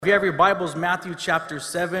If you have your Bibles, Matthew chapter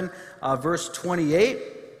 7, verse 28.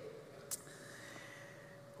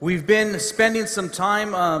 We've been spending some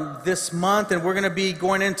time this month, and we're going to be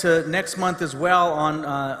going into next month as well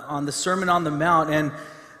on the Sermon on the Mount. And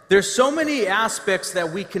there's so many aspects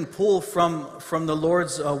that we can pull from the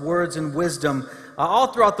Lord's words and wisdom all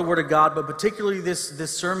throughout the Word of God, but particularly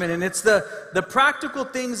this sermon. And it's the practical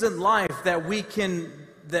things in life that we can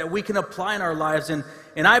apply in our lives.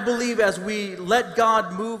 And I believe as we let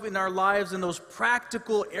God move in our lives in those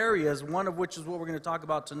practical areas, one of which is what we're going to talk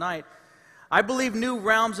about tonight, I believe new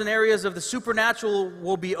realms and areas of the supernatural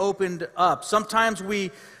will be opened up. Sometimes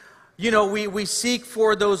we seek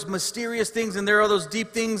for those mysterious things, and there are those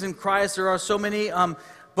deep things in Christ. There are so many.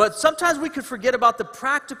 But sometimes we could forget about the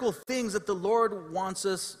practical things that the Lord wants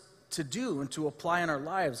us to do and to apply in our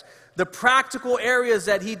lives. The practical areas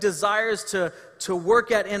that He desires to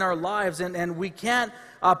work at in our lives. And we can't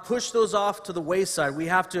push those off to the wayside. We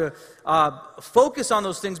have to focus on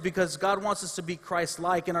those things because God wants us to be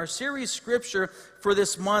Christ-like. And our series scripture for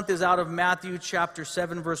this month is out of Matthew chapter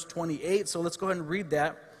 7, verse 28. So let's go ahead and read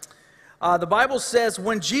that. The Bible says,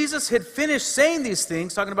 when Jesus had finished saying these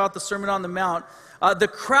things, talking about the Sermon on the Mount, the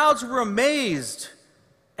crowds were amazed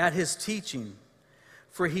at His teaching.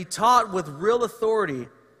 For He taught with real authority,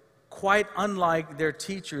 quite unlike their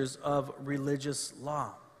teachers of religious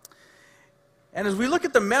law. And as we look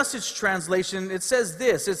at the Message translation, it says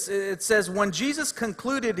this. It says, when Jesus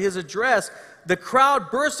concluded His address, the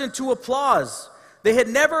crowd burst into applause. They had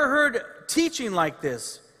never heard teaching like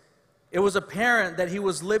this. It was apparent that He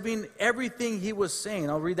was living everything He was saying.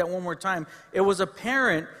 I'll read that one more time. It was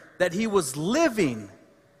apparent that He was living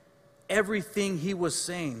everything He was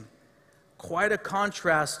saying. Quite a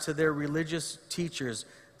contrast to their religious teachers.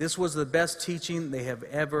 This was the best teaching they have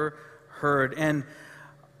ever heard. And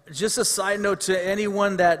just a side note to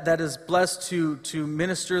anyone that is blessed to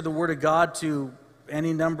minister the Word of God to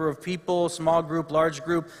any number of people, small group, large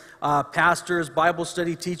group, pastors, Bible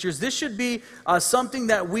study teachers, this should be something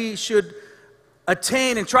that we should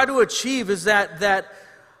attain and try to achieve, is that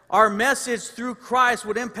our message through Christ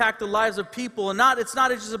would impact the lives of people. And it's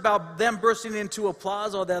not just about them bursting into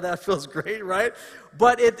applause. Oh, that feels great, right?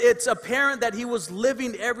 But it's apparent that He was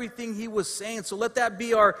living everything He was saying. So let that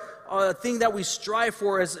be our thing that we strive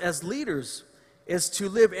for as leaders, is to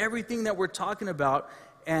live everything that we're talking about,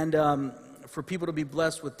 and for people to be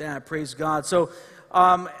blessed with that. Praise God. So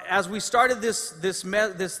as we started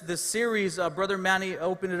this series, Brother Manny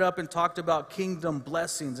opened it up and talked about kingdom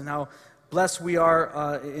blessings and how blessed we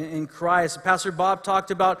are in Christ. Pastor Bob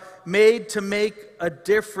talked about made to make a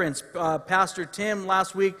difference. Pastor Tim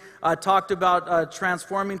last week talked about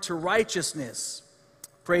transforming to righteousness.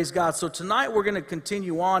 Praise God. So tonight we're going to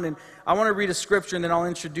continue on, and I want to read a scripture and then I'll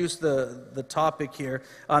introduce the topic here.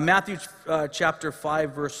 Matthew chapter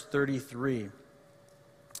 5, verse 33. If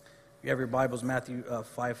you have your Bibles, Matthew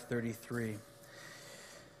 5:33.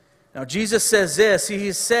 Now, Jesus says this.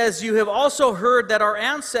 He says, you have also heard that our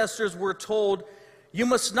ancestors were told, you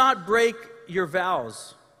must not break your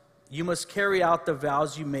vows. You must carry out the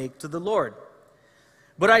vows you make to the Lord.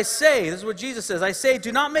 But I say, this is what Jesus says, I say,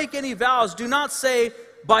 do not make any vows. Do not say,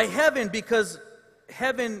 by heaven, because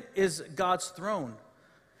heaven is God's throne.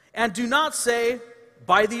 And do not say,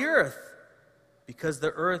 by the earth, because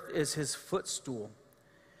the earth is His footstool.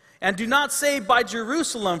 And do not say by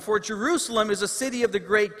Jerusalem, for Jerusalem is a city of the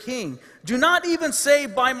great king. Do not even say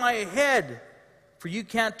by my head, for you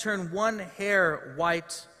can't turn one hair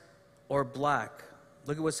white or black.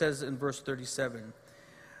 Look at what it says in verse 37.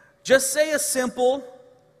 Just say a simple,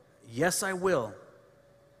 yes, I will,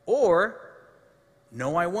 or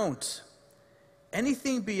no, I won't.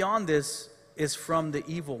 Anything beyond this is from the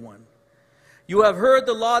evil one. You have heard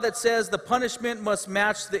the law that says the punishment must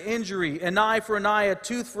match the injury, an eye for an eye, a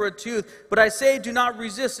tooth for a tooth. But I say, do not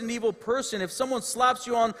resist an evil person. If someone slaps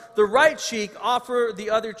you on the right cheek, offer the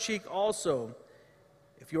other cheek also.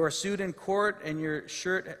 If you are sued in court and your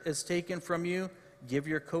shirt is taken from you, give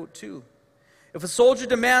your coat too. If a soldier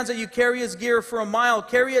demands that you carry his gear for a mile,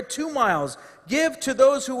 carry it 2 miles. Give to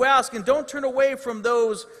those who ask, and don't turn away from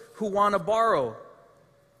those who want to borrow.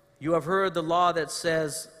 You have heard the law that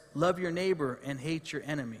says, love your neighbor and hate your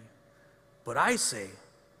enemy. But I say,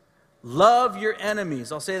 love your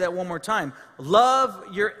enemies. I'll say that one more time.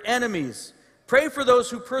 Love your enemies. Pray for those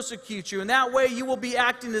who persecute you. And that way you will be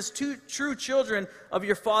acting as true children of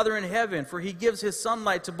your Father in heaven. For He gives His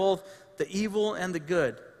sunlight to both the evil and the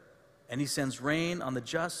good. And He sends rain on the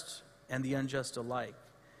just and the unjust alike.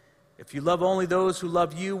 If you love only those who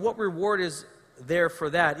love you, what reward is there for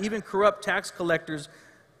that? Even corrupt tax collectors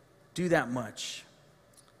do that much.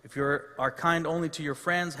 If you are kind only to your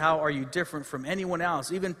friends, how are you different from anyone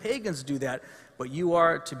else? Even pagans do that, but you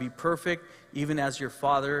are to be perfect, even as your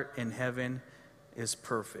Father in heaven is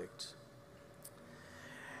perfect.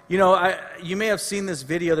 You know, you may have seen this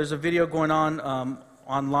video. There's a video going on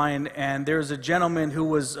online, and there's a gentleman who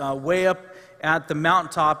was way up at the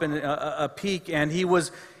mountaintop in a peak, and he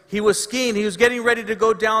was skiing. He was getting ready to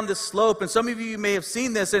go down this slope, and some of you may have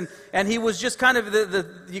seen this, and he was just kind of,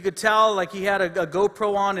 you could tell like he had a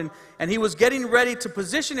GoPro on, and he was getting ready to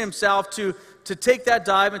position himself to take that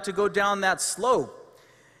dive and to go down that slope.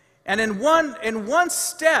 And in one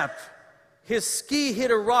step, his ski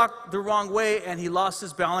hit a rock the wrong way, and he lost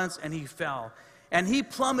his balance, and he fell. And he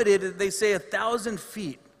plummeted, they say, 1,000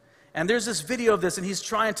 feet. And there's this video of this, and he's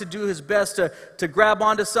trying to do his best to grab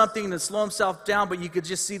onto something and to slow himself down, but you could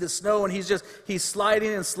just see the snow, and he's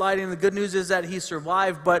sliding and sliding. The good news is that he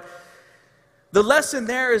survived. But the lesson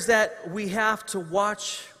there is that we have to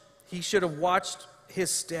watch. He should have watched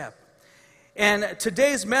his step. And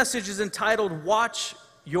today's message is entitled, Watch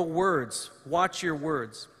Your Words. Watch your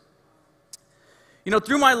words. You know,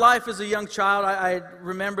 through my life as a young child, I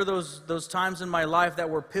remember those times in my life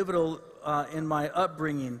that were pivotal in my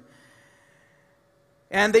upbringing.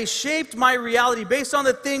 And they shaped my reality based on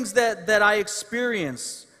the things that I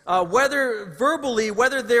experienced. Whether verbally,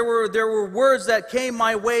 whether there were words that came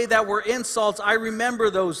my way that were insults, I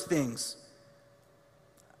remember those things.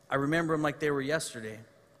 I remember them like they were yesterday.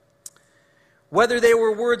 Whether they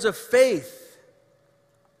were words of faith,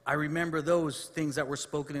 I remember those things that were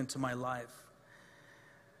spoken into my life.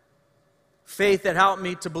 Faith that helped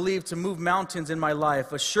me to believe, to move mountains in my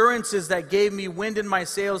life. Assurances that gave me wind in my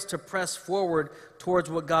sails to press forward towards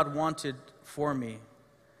what God wanted for me.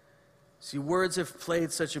 See, words have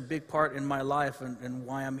played such a big part in my life and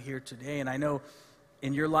why I'm here today. And I know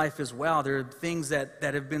in your life as well, there are things that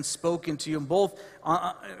have been spoken to you, both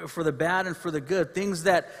for the bad and for the good. Things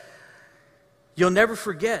that you'll never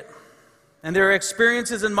forget. And there are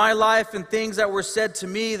experiences in my life and things that were said to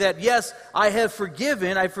me that, yes, I've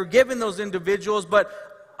forgiven those individuals, but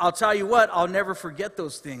I'll tell you what, I'll never forget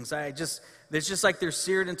those things. It's just like they're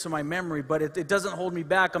seared into my memory, but it doesn't hold me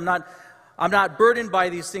back. I'm not burdened by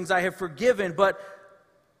these things. I have forgiven, but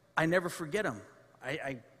I never forget them.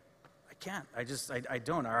 I can't. I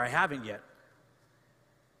don't, or I haven't yet.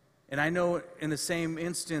 And I know in the same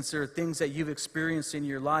instance, there are things that you've experienced in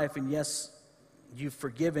your life, and yes, you've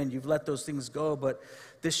forgiven, you've let those things go, but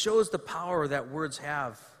this shows the power that words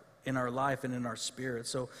have in our life and in our spirit.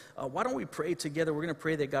 So why don't we pray together? We're going to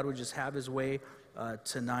pray that God would just have his way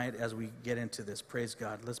tonight as we get into this. Praise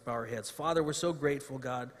God. Let's bow our heads. Father, we're so grateful,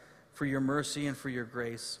 God, for your mercy and for your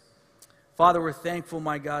grace. Father, we're thankful,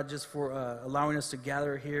 my God, just for allowing us to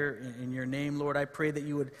gather here in your name, Lord. I pray that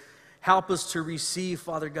you would help us to receive,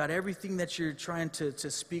 Father God, everything that you're trying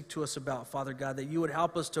to speak to us about, Father God, that you would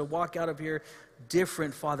help us to walk out of here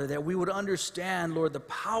different, Father, that we would understand, Lord, the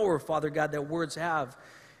power, Father God, that words have,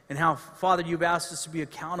 and how, Father, you've asked us to be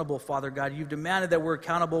accountable, Father God. You've demanded that we're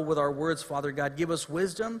accountable with our words, Father God. Give us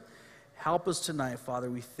wisdom. Help us tonight, Father.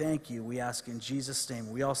 We thank you. We ask in Jesus' name.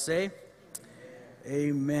 We all say,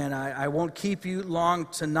 Amen. I won't keep you long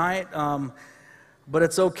tonight. But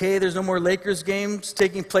it's okay. There's no more Lakers games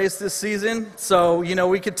taking place this season. So, you know,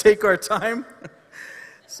 we could take our time.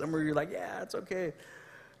 Some of you are like, yeah, it's okay.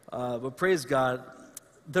 But praise God.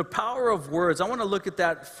 The power of words. I want to look at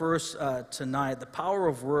that first tonight. The power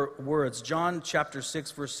of words. John chapter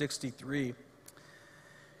 6, verse 63.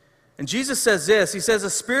 And Jesus says this. He says, the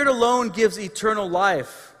Spirit alone gives eternal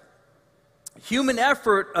life. Human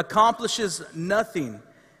effort accomplishes nothing.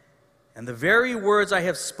 And the very words I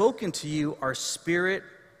have spoken to you are spirit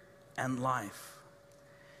and life.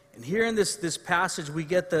 And here in this passage, we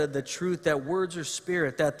get the truth that words are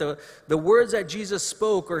spirit, that the words that Jesus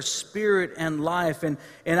spoke are spirit and life. And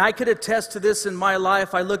I could attest to this in my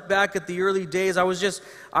life. I look back at the early days. I was just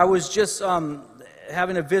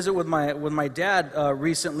having a visit with my dad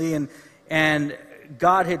recently, and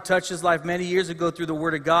God had touched his life many years ago through the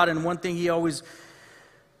Word of God. And one thing he always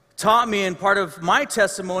taught me, and part of my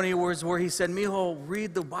testimony was where he said, Mijo,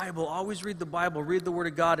 read the Bible, always read the Bible, read the Word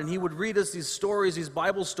of God. And he would read us these stories, these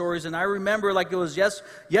Bible stories, and I remember like it was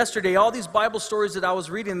yesterday, all these Bible stories that I was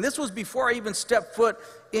reading. This was before I even stepped foot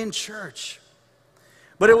in church.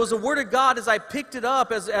 But it was the Word of God as I picked it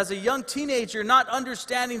up as a young teenager, not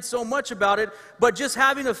understanding so much about it, but just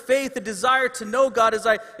having a faith, a desire to know God. As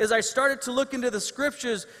I started to look into the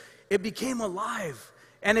Scriptures, it became alive.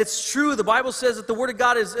 And it's true, the Bible says that the Word of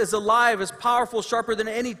God is alive, is powerful, sharper than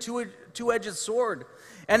any two-edged sword.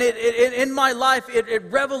 And in my life, it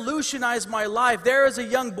revolutionized my life. There as a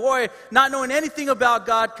young boy, not knowing anything about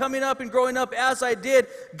God, coming up and growing up as I did,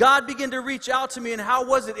 God began to reach out to me. And how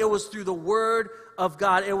was it? It was through the Word of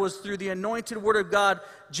God. It was through the anointed Word of God,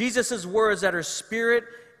 Jesus' words that are spirit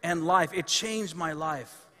and life. It changed my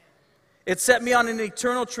life. It set me on an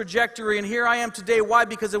eternal trajectory, and here I am today. Why?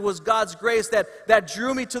 Because it was God's grace that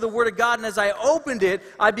drew me to the Word of God, and as I opened it,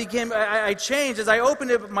 I changed. As I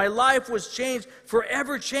opened it, my life was changed,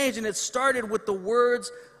 forever changed, and it started with the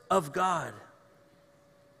words of God.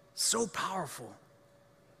 So powerful.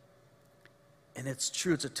 And it's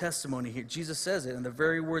true, it's a testimony here. Jesus says it, and the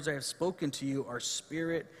very words I have spoken to you are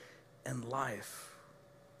spirit and life.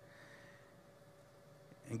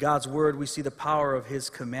 In God's Word, we see the power of His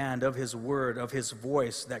command, of His Word, of His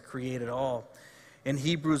voice that created all. In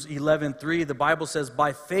Hebrews 11:3, the Bible says,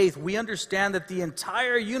 by faith we understand that the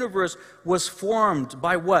entire universe was formed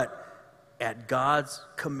by what? At God's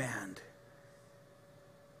command.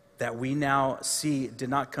 That we now see did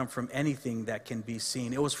not come from anything that can be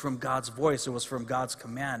seen. It was from God's voice. It was from God's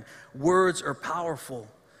command. Words are powerful.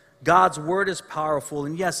 God's Word is powerful.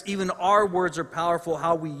 And yes, even our words are powerful,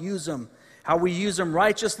 how we use them. How we use them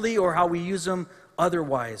righteously or how we use them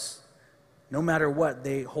otherwise. No matter what,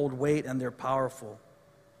 they hold weight and they're powerful.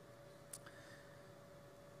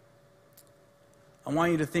 I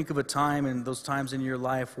want you to think of a time and those times in your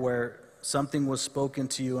life where something was spoken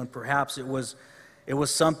to you, and perhaps it was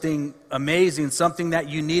something amazing, something that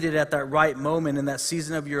you needed at that right moment in that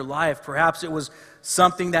season of your life. Perhaps it was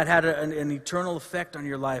something that had an eternal effect on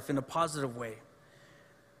your life in a positive way.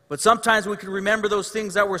 But sometimes we can remember those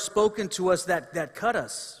things that were spoken to us that cut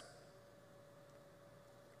us.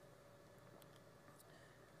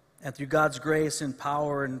 And through God's grace and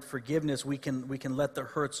power and forgiveness, we can let the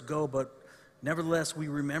hurts go. But nevertheless, we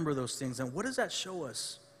remember those things. And what does that show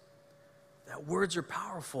us? That words are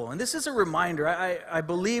powerful. And this is a reminder. I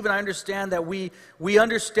believe and I understand that we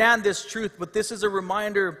understand this truth, but this is a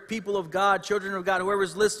reminder, people of God, children of God,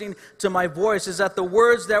 whoever's listening to my voice, is that the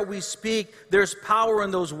words that we speak, there's power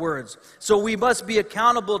in those words. So we must be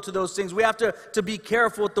accountable to those things. We have to be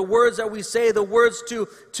careful with the words that we say, the words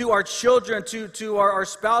to our children, to our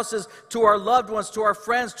spouses, to our loved ones, to our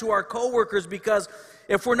friends, to our co-workers, because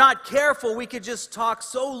if we're not careful, we could just talk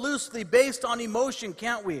so loosely based on emotion,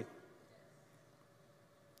 can't we?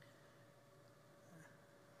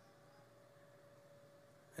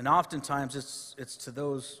 And oftentimes it's to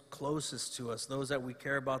those closest to us, those that we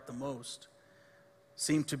care about the most,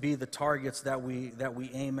 seem to be the targets that we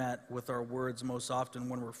aim at with our words most often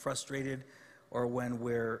when we're frustrated or when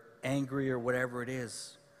we're angry or whatever it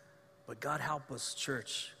is. But God help us,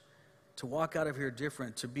 church, to walk out of here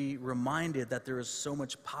different, to be reminded that there is so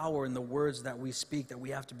much power in the words that we speak that we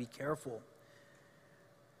have to be careful.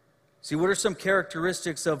 See, what are some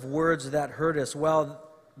characteristics of words that hurt us? Well,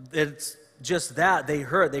 it's just that. They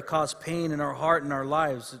hurt. They cause pain in our heart and our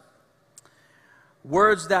lives.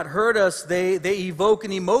 Words that hurt us, they evoke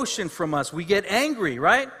an emotion from us. We get angry,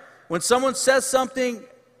 right? When someone says something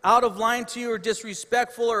out of line to you or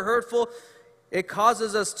disrespectful or hurtful, it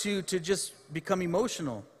causes us to just become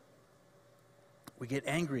emotional. We get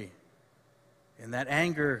angry. And that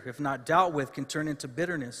anger, if not dealt with, can turn into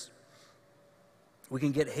bitterness. We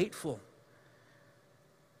can get hateful.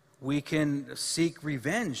 We can seek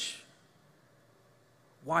revenge.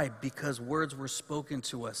 Why? Because words were spoken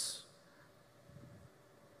to us.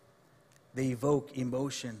 They evoke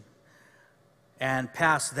emotion. And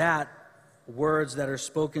past that, words that are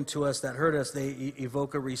spoken to us that hurt us, they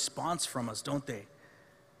evoke a response from us, don't they?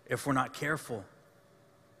 If we're not careful.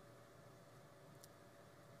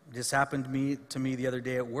 This happened to me the other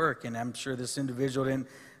day at work, and I'm sure this individual didn't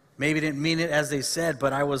mean it as they said,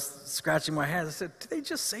 but I was scratching my head. I said, did they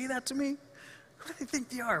just say that to me? Who do they think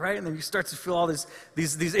they are, right? And then you start to feel all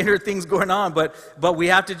these inner things going on. But we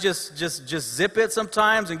have to just zip it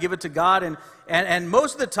sometimes and give it to God. And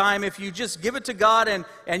most of the time, if you just give it to God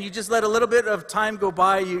and you just let a little bit of time go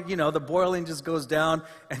by, you know, the boiling just goes down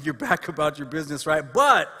and you're back about your business, right?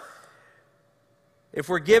 But if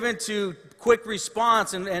we're given to quick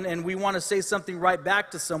response and we want to say something right back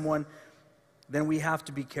to someone, then we have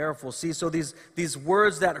to be careful. See, so these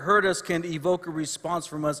words that hurt us can evoke a response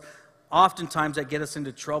from us. Oftentimes that get us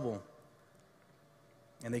into trouble,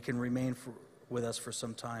 and they can remain with us for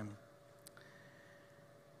some time.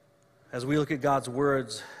 As we look at God's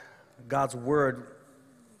word,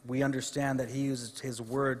 we understand that He uses His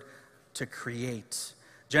word to create.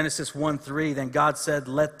 Genesis 1:3, then God said,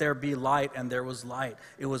 let there be light, and there was light.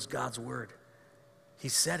 It was God's word. He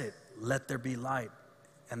said it, let there be light,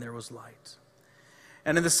 and there was light.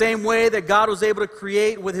 And in the same way that God was able to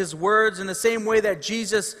create with His words, in the same way that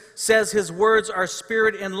Jesus says His words are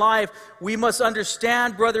spirit and life, we must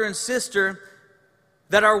understand, brother and sister,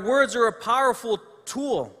 that our words are a powerful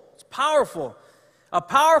tool. It's powerful. A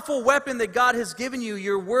powerful weapon that God has given you,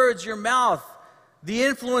 your words, your mouth, the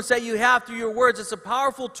influence that you have through your words. It's a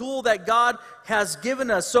powerful tool that God has given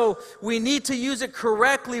us. So we need to use it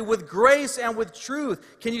correctly with grace and with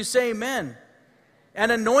truth. Can you say amen?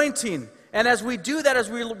 And anointing. And as we do that, as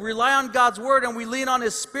we rely on God's word and we lean on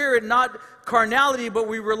His Spirit, not carnality, but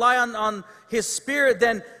we rely on His Spirit,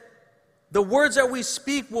 then the words that we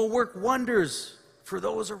speak will work wonders for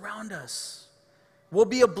those around us. Will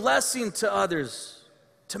be a blessing to others,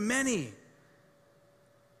 to many.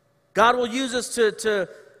 God will use us to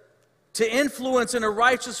influence in a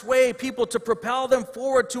righteous way people, to propel them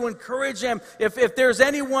forward, to encourage them. If there's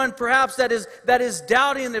anyone perhaps that is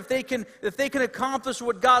doubting if they can accomplish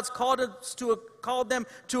what God's called them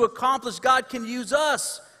to accomplish, God can use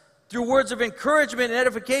us through words of encouragement and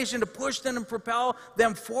edification to push them and propel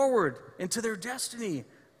them forward into their destiny.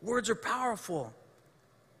 Words are powerful.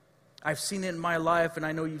 I've seen it in my life, and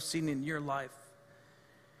I know you've seen it in your life.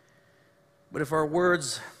 But if our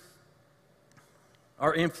words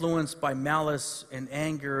are influenced by malice and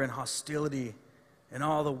anger and hostility and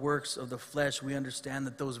all the works of the flesh, we understand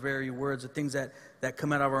that those very words, the things that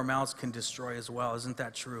come out of our mouths, can destroy as well. Isn't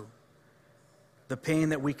that true? The pain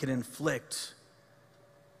that we can inflict,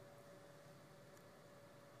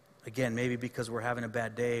 again, maybe because we're having a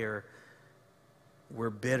bad day, or we're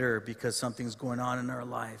bitter because something's going on in our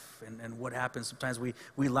life. And what happens, sometimes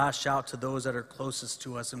we lash out to those that are closest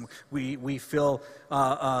to us, and we feel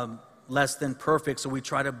less than perfect, so we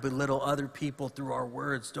try to belittle other people through our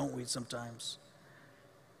words, don't we, sometimes?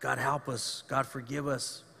 God help us. God forgive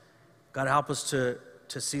us. God help us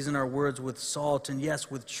to season our words with salt, and yes,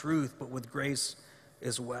 with truth, but with grace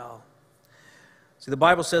as well. See, the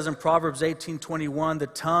Bible says in Proverbs 18:21, the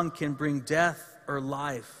tongue can bring death or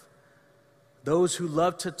life. Those who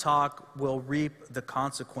love to talk will reap the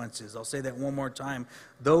consequences. I'll say that one more time.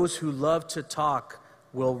 Those who love to talk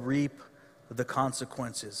will reap the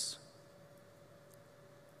consequences.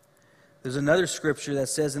 There's another scripture that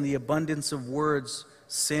says, in the abundance of words,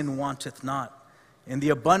 sin wanteth not. In the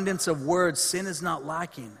abundance of words, sin is not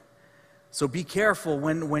lacking. So be careful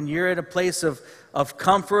when you're at a place of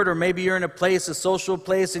comfort, or maybe you're in a social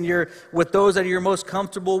place, and you're with those that you're most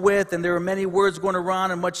comfortable with, and there are many words going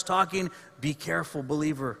around and much talking. Be careful,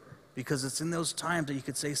 believer, because it's in those times that you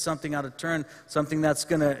could say something out of turn, something that's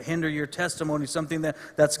going to hinder your testimony, something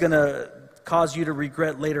that's going to cause you to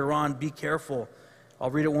regret later on. Be careful. I'll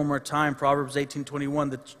read it one more time. Proverbs 18:21.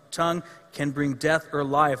 The tongue can bring death or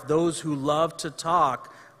life. Those who love to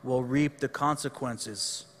talk will reap the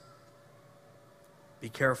consequences. Be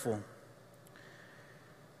careful.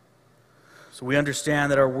 So we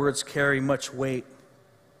understand that our words carry much weight.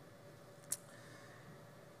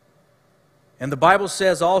 And the Bible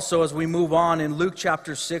says also, as we move on, in Luke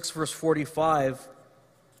chapter 6, verse 45,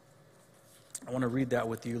 I want to read that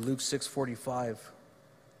with you, Luke 6:45.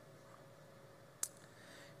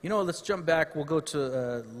 You know, let's jump back. We'll go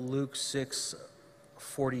to Luke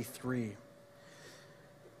 6:43.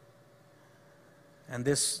 And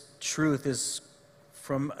this truth is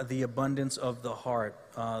from the abundance of the heart.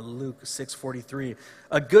 Luke 6:43.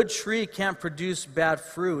 A good tree can't produce bad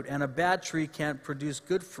fruit, and a bad tree can't produce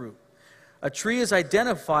good fruit. A tree is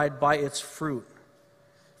identified by its fruit.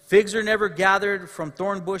 Figs are never gathered from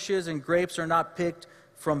thorn bushes, and grapes are not picked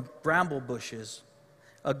from bramble bushes.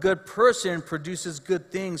 A good person produces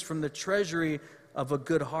good things from the treasury of a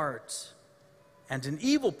good heart, and an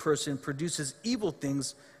evil person produces evil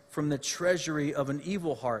things from the treasury of an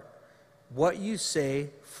evil heart. What you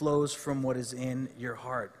say flows from what is in your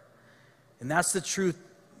heart. And that's the truth,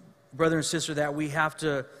 brother and sister, that we have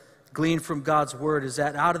to glean from God's word, is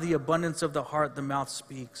that out of the abundance of the heart, the mouth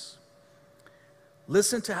speaks.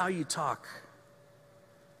 Listen to how you talk.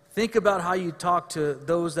 Think about how you talk to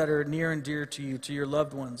those that are near and dear to you, to your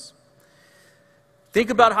loved ones. Think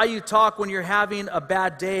about how you talk when you're having a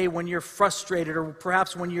bad day, when you're frustrated, or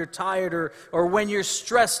perhaps when you're tired, or when you're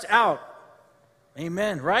stressed out.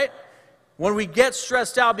 Amen, right? When we get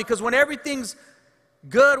stressed out, because when everything's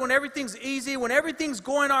good, when everything's easy, when everything's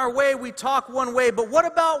going our way, we talk one way. But what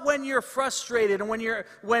about when you're frustrated, and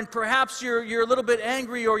when perhaps you're a little bit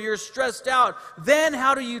angry, or you're stressed out? Then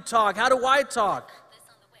how do you talk? How do I talk?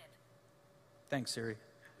 Thanks, Siri.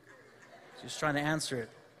 She's trying to answer it.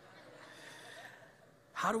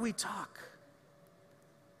 How do we talk?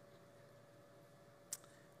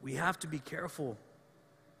 We have to be careful.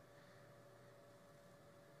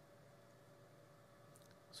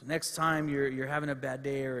 So next time you're having a bad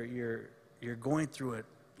day or you're going through it,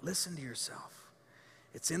 listen to yourself.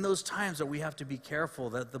 It's in those times that we have to be careful.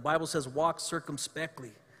 That the Bible says, walk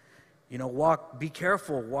circumspectly. Be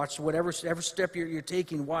careful. Watch whatever step you're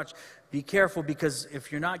taking. Watch, be careful, because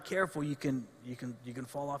if you're not careful, you can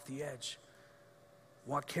fall off the edge.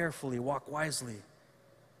 Walk carefully, walk wisely,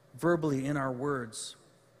 verbally in our words.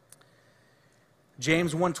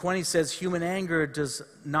 James 1:20 says, human anger does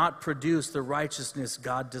not produce the righteousness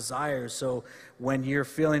God desires. So when you're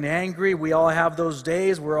feeling angry, we all have those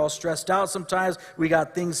days. We're all stressed out sometimes. We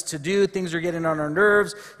got things to do. Things are getting on our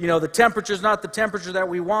nerves. The temperature's not the temperature that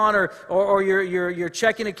we want, or your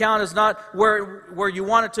checking account is not where you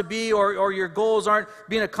want it to be, or your goals aren't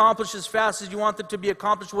being accomplished as fast as you want them to be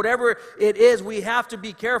accomplished. Whatever it is, we have to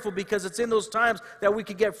be careful, because it's in those times that we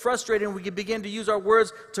could get frustrated and we could begin to use our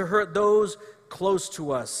words to hurt those close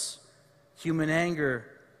to us. Human anger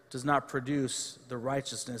does not produce the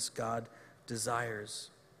righteousness God desires.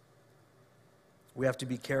 We have to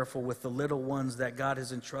be careful with the little ones that God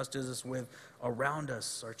has entrusted us with around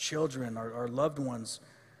us, our children, our loved ones.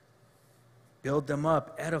 Build them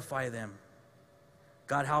up, edify them.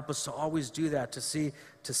 God, help us to always do that, to see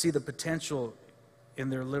the potential in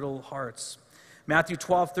their little hearts. Matthew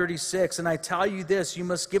 12:36, and I tell you this, you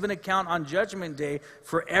must give an account on Judgment Day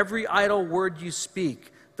for every idle word you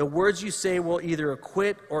speak. The words you say will either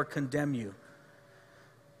acquit or condemn you.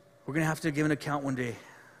 We're going to have to give an account one day,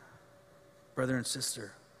 brother and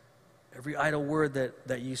sister. Every idle word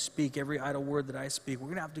that you speak, every idle word that I speak, we're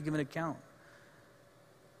going to have to give an account.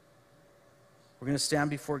 We're going to stand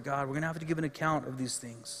before God. We're going to have to give an account of these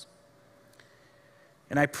things.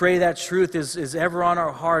 And I pray that truth is ever on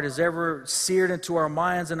our heart, is ever seared into our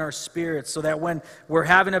minds and our spirits, so that when we're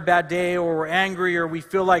having a bad day, or we're angry, or we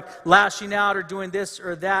feel like lashing out or doing this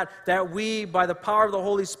or that we, by the power of the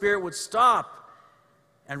Holy Spirit, would stop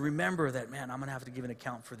and remember that, man, I'm going to have to give an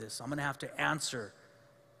account for this. I'm going to have to answer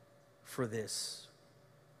for this.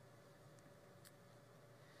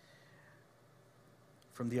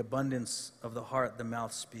 From the abundance of the heart, the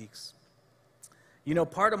mouth speaks.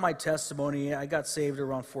 Part of my testimony, I got saved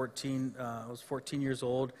around 14. I was 14 years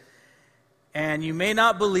old. And you may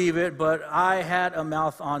not believe it, but I had a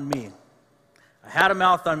mouth on me. I had a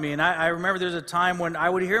mouth on me. And I remember there was a time when I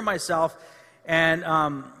would hear myself, and,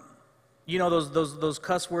 those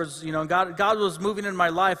cuss words, God was moving in my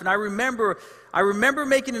life. And I remember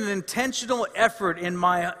making an intentional effort in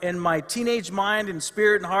my teenage mind and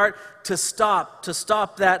spirit and heart to stop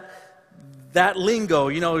that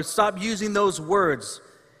lingo, stop using those words.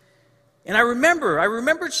 And I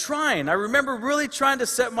remember trying. I remember really trying to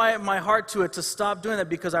set my heart to it, to stop doing that,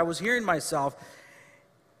 because I was hearing myself.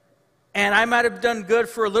 And I might have done good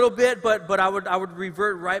for a little bit, but I would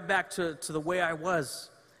revert right back to the way I was.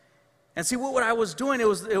 And see, what I was doing, it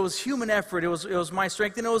was human effort. It was my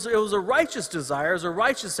strength, and it was a righteous desire, it was a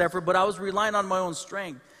righteous effort, but I was relying on my own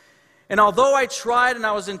strength. And although I tried and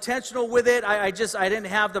I was intentional with it, I didn't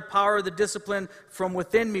have the power or the discipline from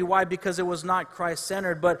within me. Why? Because it was not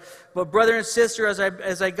Christ-centered. But brother and sister, as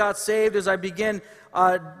I got saved, as I began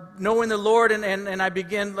knowing the Lord, and I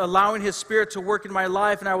began allowing His Spirit to work in my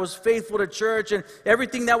life, and I was faithful to church, and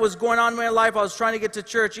everything that was going on in my life, I was trying to get to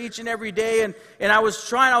church each and every day, and I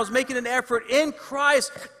was making an effort in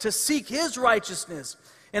Christ to seek His righteousness.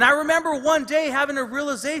 And I remember one day having a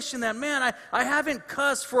realization that, man, I haven't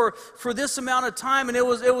cussed for this amount of time. And it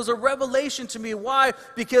was a revelation to me. Why?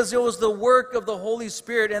 Because it was the work of the Holy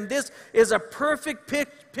Spirit. And this is a perfect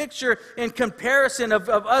picture in comparison of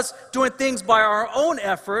us doing things by our own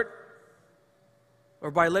effort, or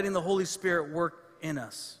by letting the Holy Spirit work in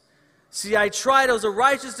us. See, I tried. It was a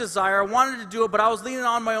righteous desire. I wanted to do it, but I was leaning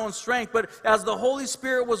on my own strength. But as the Holy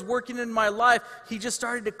Spirit was working in my life, He just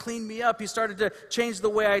started to clean me up. He started to change the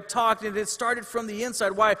way I talked, and it started from the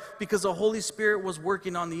inside. Why? Because the Holy Spirit was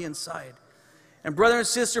working on the inside. And brother and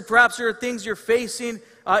sister, perhaps there are things you're facing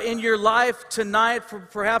in your life tonight.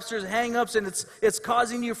 Perhaps there's hang-ups, and it's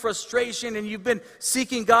causing you frustration, and you've been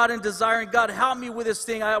seeking God and desiring, God, help me with this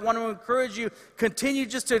thing. I want to encourage you, continue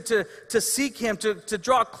just to seek Him, to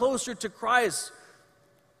draw closer to Christ.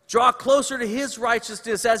 Draw closer to His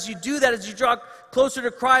righteousness. As you do that, as you draw closer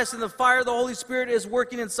to Christ and the fire of the Holy Spirit is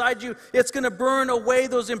working inside you, it's going to burn away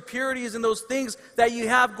those impurities and those things that you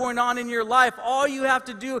have going on in your life. All you have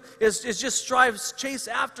to do is just chase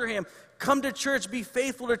after Him. Come to church, be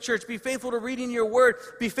faithful to church, be faithful to reading your word,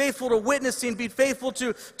 be faithful to witnessing, be faithful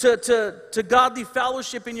to godly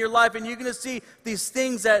fellowship in your life, and you're going to see these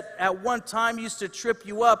things that at one time used to trip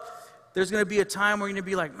you up there's going to be a time where you're going to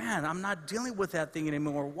be like, man, I'm not dealing with that thing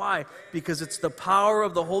anymore. Why? Because it's the power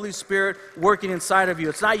of the Holy Spirit working inside of you.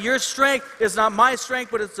 It's not your strength, it's not my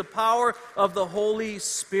strength, but it's the power of the Holy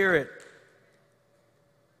Spirit.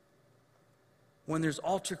 When there's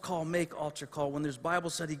altar call, make altar call. When there's Bible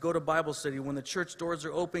study, go to Bible study. When the church doors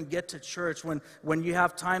are open, get to church. When you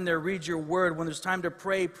have time there, read your word. When there's time to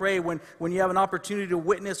pray, pray. When you have an opportunity to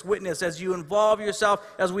witness, witness. As you involve yourself,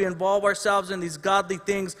 as we involve ourselves in these godly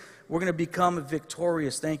things, we're going to become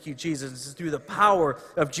victorious. Thank you, Jesus. This is through the power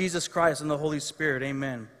of Jesus Christ and the Holy Spirit.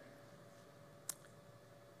 Amen.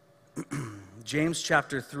 James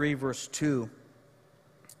chapter 3, verse 2.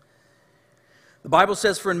 The Bible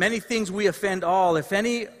says, for in many things we offend all. If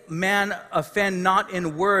any man offend not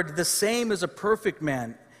in word, the same is a perfect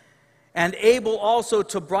man, and able also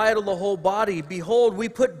to bridle the whole body. Behold, we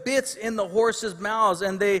put bits in the horses' mouths,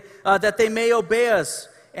 and that they may obey us,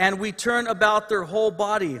 and we turn about their whole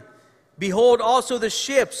body. Behold also the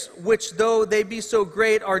ships, which though they be so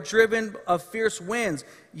great, are driven of fierce winds,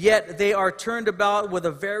 yet they are turned about with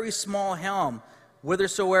a very small helm,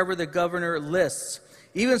 whithersoever the governor lists.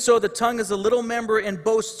 Even so, the tongue is a little member and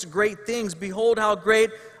boasts great things. Behold, how great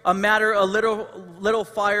a matter a little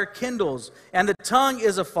fire kindles. And the tongue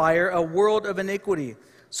is a fire, a world of iniquity.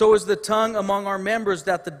 So is the tongue among our members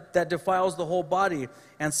that defiles the whole body,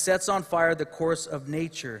 and sets on fire the course of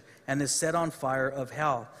nature, and is set on fire of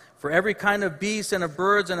hell. For every kind of beast, and of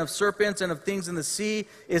birds, and of serpents, and of things in the sea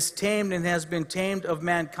is tamed, and has been tamed of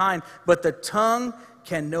mankind. But the tongue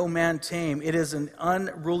can no man tame. It is an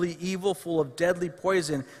unruly evil, full of deadly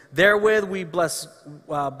poison. Therewith we bless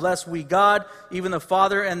we God, even the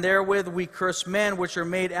Father, and therewith we curse men, which are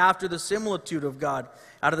made after the similitude of God.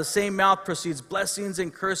 Out of the same mouth proceeds blessings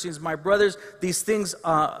and cursings. My brothers, these things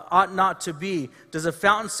ought not to be. Does a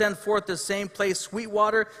fountain send forth the same place sweet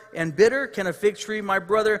water and bitter? Can a fig tree, my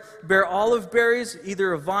brother, bear olive berries,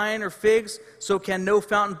 either a vine or figs? So can no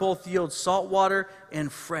fountain both yield salt water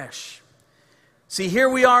and fresh. See, here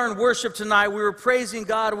we are in worship tonight. We were praising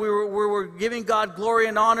God. We were giving God glory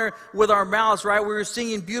and honor with our mouths, right? We were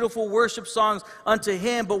singing beautiful worship songs unto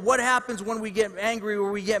Him. But what happens when we get angry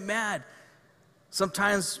or we get mad?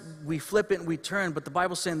 Sometimes we flip it and we turn, but the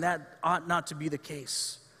Bible's saying that ought not to be the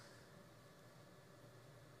case.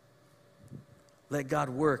 Let God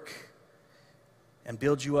work and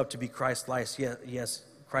build you up to be Christ-like, yes,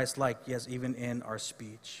 Christ-like, yes, even in our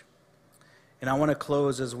speech. And I want to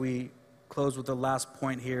close with the last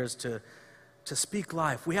point here is to speak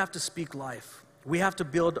life. We have to speak life. We have to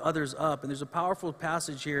build others up. And there's a powerful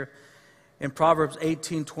passage here in Proverbs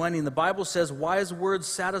 18:20, and the Bible says, wise words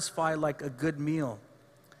satisfy like a good meal.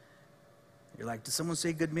 You're like, did someone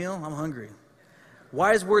say good meal? I'm hungry.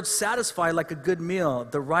 Wise words satisfy like a good meal.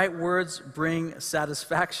 The right words bring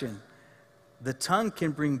satisfaction. The tongue can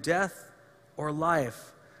bring death or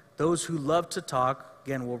life. Those who love to talk,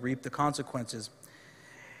 again, will reap the consequences.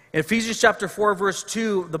 In Ephesians chapter 4, verse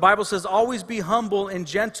 2, the Bible says, always be humble and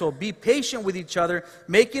gentle. Be patient with each other,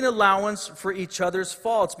 making allowance for each other's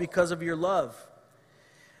faults because of your love.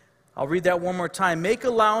 I'll read that one more time. Make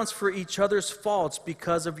allowance for each other's faults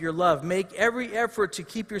because of your love. Make every effort to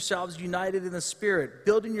keep yourselves united in the Spirit,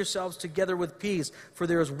 building yourselves together with peace. For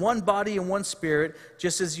there is one body and one Spirit,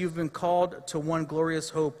 just as you've been called to one glorious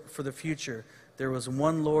hope for the future. There was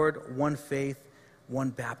one Lord, one faith, one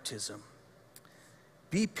baptism.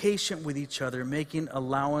 Be patient with each other, making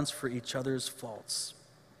allowance for each other's faults.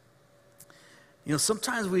 You know,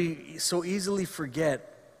 sometimes we so easily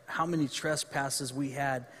forget how many trespasses we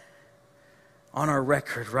had on our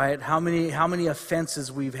record, right? How many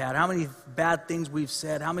offenses we've had, how many bad things we've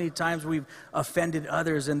said, how many times we've offended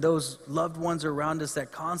others, and those loved ones around us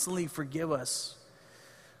that constantly forgive us.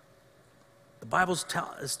 The Bible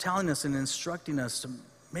is telling us and instructing us to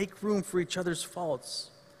make room for each other's faults.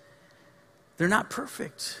 They're not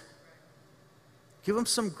perfect. Give them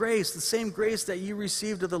some grace, the same grace that you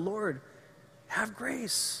received of the Lord. Have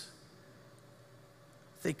grace.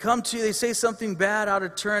 If they come to you, they say something bad out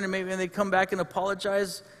of turn, and maybe they come back and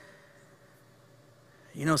apologize.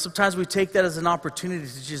 You know, sometimes we take that as an opportunity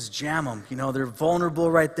to just jam them. You know, they're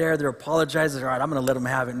vulnerable right there. They're apologizing. All right, I'm going to let them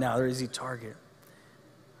have it now. They're an easy target.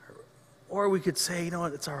 Or we could say, you know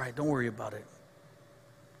what, it's all right. Don't worry about it.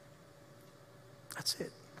 That's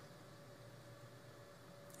it.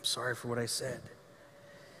 I'm sorry for what I said.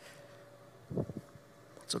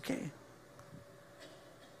 It's okay.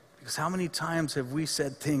 Because how many times have we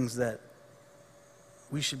said things that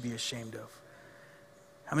we should be ashamed of?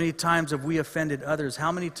 How many times have we offended others?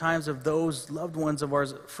 How many times have those loved ones of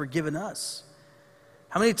ours forgiven us?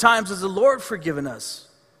 How many times has the Lord forgiven us?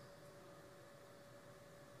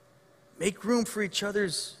 Make room for each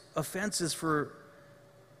other's offenses for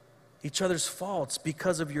each other's faults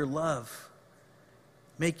because of your love.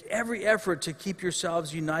 Make every effort to keep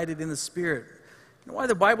yourselves united in the Spirit. You know why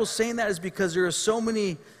the Bible's saying that is because there are so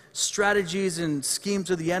many strategies and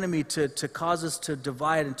schemes of the enemy to cause us to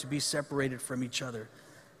divide and to be separated from each other.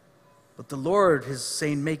 But the Lord is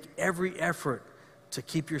saying, make every effort to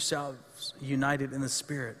keep yourselves united in the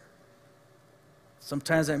Spirit.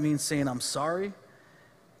 Sometimes that means saying, I'm sorry.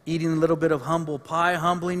 Eating a little bit of humble pie,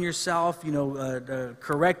 humbling yourself,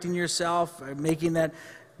 correcting yourself, making that,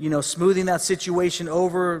 smoothing that situation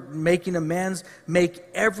over, making amends. Make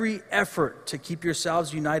every effort to keep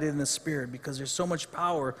yourselves united in the Spirit, because there's so much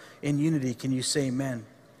power in unity. Can you say amen?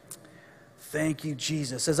 Thank you,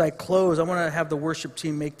 Jesus. As I close, I want to have the worship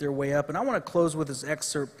team make their way up, and I want to close with this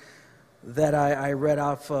excerpt that I read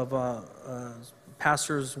off of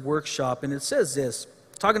pastor's workshop, and it says this.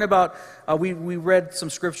 Talking about, we read some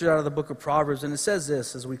scripture out of the book of Proverbs, and it says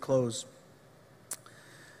this as we close.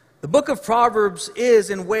 The book of Proverbs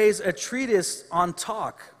is, in ways, a treatise on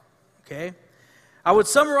talk. Okay? I would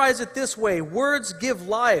summarize it this way. Words give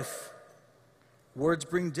life. Words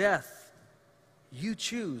bring death. You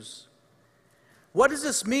choose. What does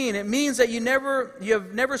this mean? It means that you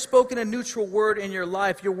have never spoken a neutral word in your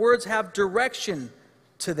life. Your words have direction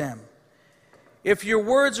to them. If your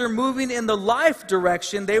words are moving in the life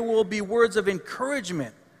direction, they will be words of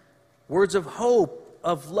encouragement, words of hope,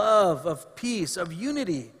 of love, of peace, of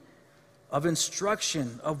unity, of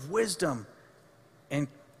instruction, of wisdom, and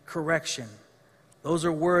correction. Those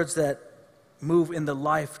are words that move in the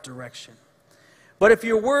life direction. But if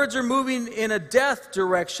your words are moving in a death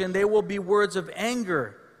direction, they will be words of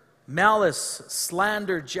anger, malice,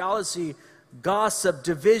 slander, jealousy, gossip,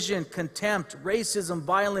 division, contempt, racism,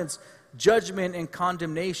 violence, judgment, and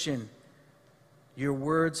condemnation. Your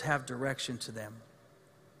words have direction to them.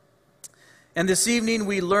 And this evening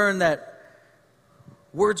we learn that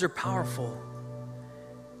words are powerful.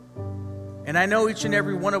 And I know each and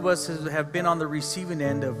every one of us have been on the receiving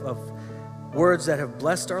end of words that have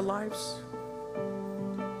blessed our lives,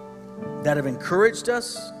 that have encouraged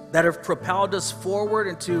us, that have propelled us forward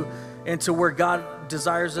into where God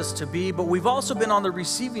desires us to be. But we've also been on the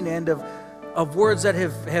receiving end of words that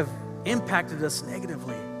have impacted us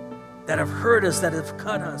negatively, that have hurt us, that have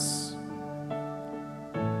cut us.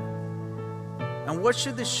 And what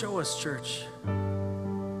should this show us, church?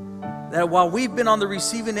 That while we've been on the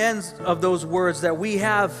receiving ends of those words, that we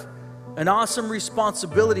have an awesome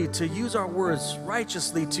responsibility to use our words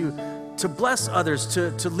righteously, to bless others,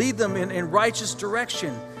 to lead them in righteous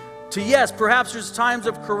direction. Yes, perhaps there's times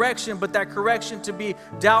of correction, but that correction to be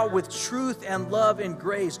dealt with truth and love and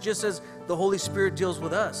grace, just as the Holy Spirit deals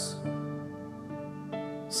with us.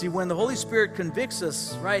 See, when the Holy Spirit convicts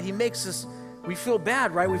us, right, He makes us, we feel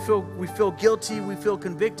bad, right? We feel guilty, we feel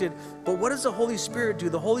convicted. But what does the Holy Spirit do?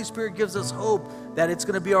 The Holy Spirit gives us hope that it's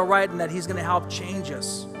going to be all right and that He's going to help change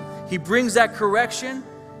us. He brings that correction.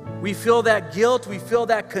 We feel that guilt, we feel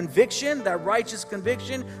that conviction, that righteous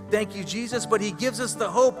conviction. Thank you, Jesus. But He gives us the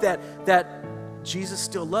hope that Jesus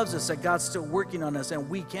still loves us, that God's still working on us, and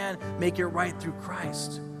we can make it right through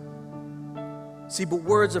Christ. See, but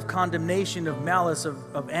words of condemnation, of malice,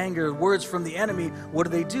 of anger, words from the enemy,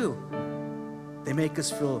 what do? They make us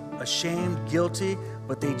feel ashamed, guilty,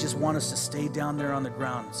 but they just want us to stay down there on the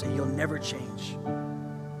ground and say, you'll never change.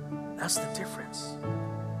 That's the difference.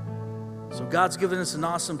 So God's given us an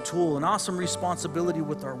awesome tool, an awesome responsibility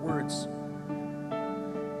with our words.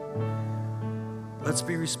 Let's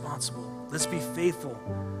be responsible. Let's be faithful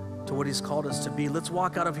to what He's called us to be. Let's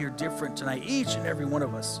walk out of here different tonight, each and every one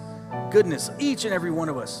of us. Goodness, each and every one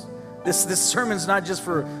of us. This sermon's not just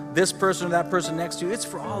for this person or that person next to you. It's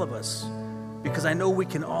for all of us. Because I know we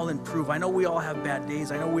can all improve. I know we all have bad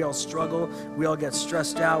days. I know we all struggle. We all get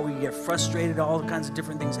stressed out. We get frustrated. All kinds of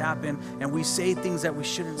different things happen. And we say things that we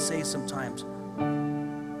shouldn't say sometimes.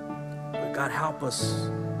 But God, help us.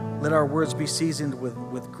 Let our words be seasoned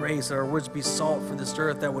with grace. Let our words be salt for this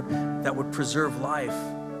earth that would preserve life,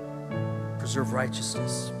 preserve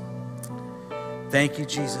righteousness. Thank you,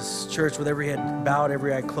 Jesus. Church, with every head bowed,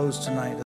 every eye closed tonight.